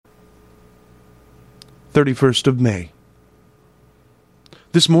31st of May.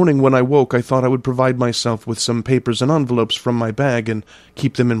 This morning when I woke, I thought I would provide myself with some papers and envelopes from my bag and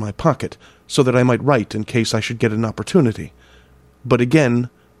keep them in my pocket, so that I might write in case I should get an opportunity. But again,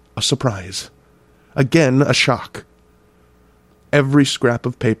 a surprise. Again, a shock. Every scrap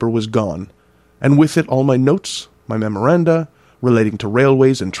of paper was gone, and with it all my notes, my memoranda, relating to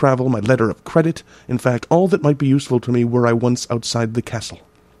railways and travel, my letter of credit, in fact, all that might be useful to me were I once outside the castle.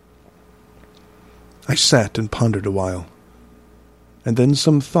 I sat and pondered a while. And then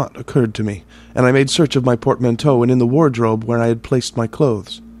some thought occurred to me, and I made search of my portmanteau and in the wardrobe where I had placed my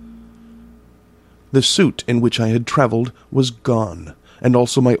clothes. The suit in which I had travelled was gone, and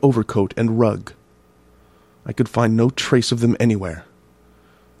also my overcoat and rug. I could find no trace of them anywhere.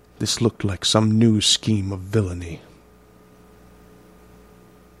 This looked like some new scheme of villainy.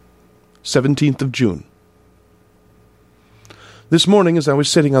 17th of June. This morning, as I was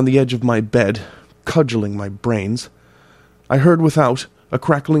sitting on the edge of my bed, cudgelling my brains, I heard without a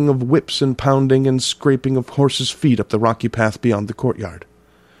crackling of whips and pounding and scraping of horses' feet up the rocky path beyond the courtyard.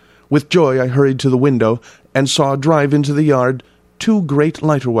 With joy I hurried to the window, and saw drive into the yard 2 great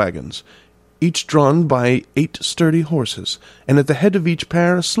lighter wagons, each drawn by 8 sturdy horses, and at the head of each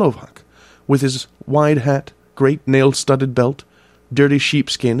pair a Slovak, with his wide hat, great nail-studded belt, dirty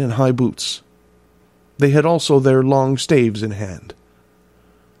sheepskin, and high boots. They had also their long staves in hand.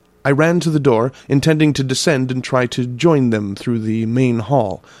 I ran to the door, intending to descend and try to join them through the main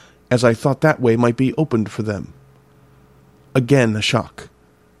hall, as I thought that way might be opened for them. Again a shock.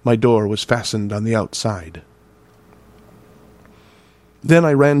 My door was fastened on the outside. Then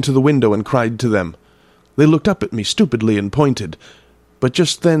I ran to the window and cried to them. They looked up at me stupidly and pointed, but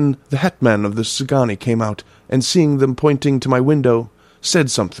just then the hetman of the Sagani came out, and seeing them pointing to my window, said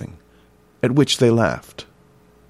something, at which they laughed.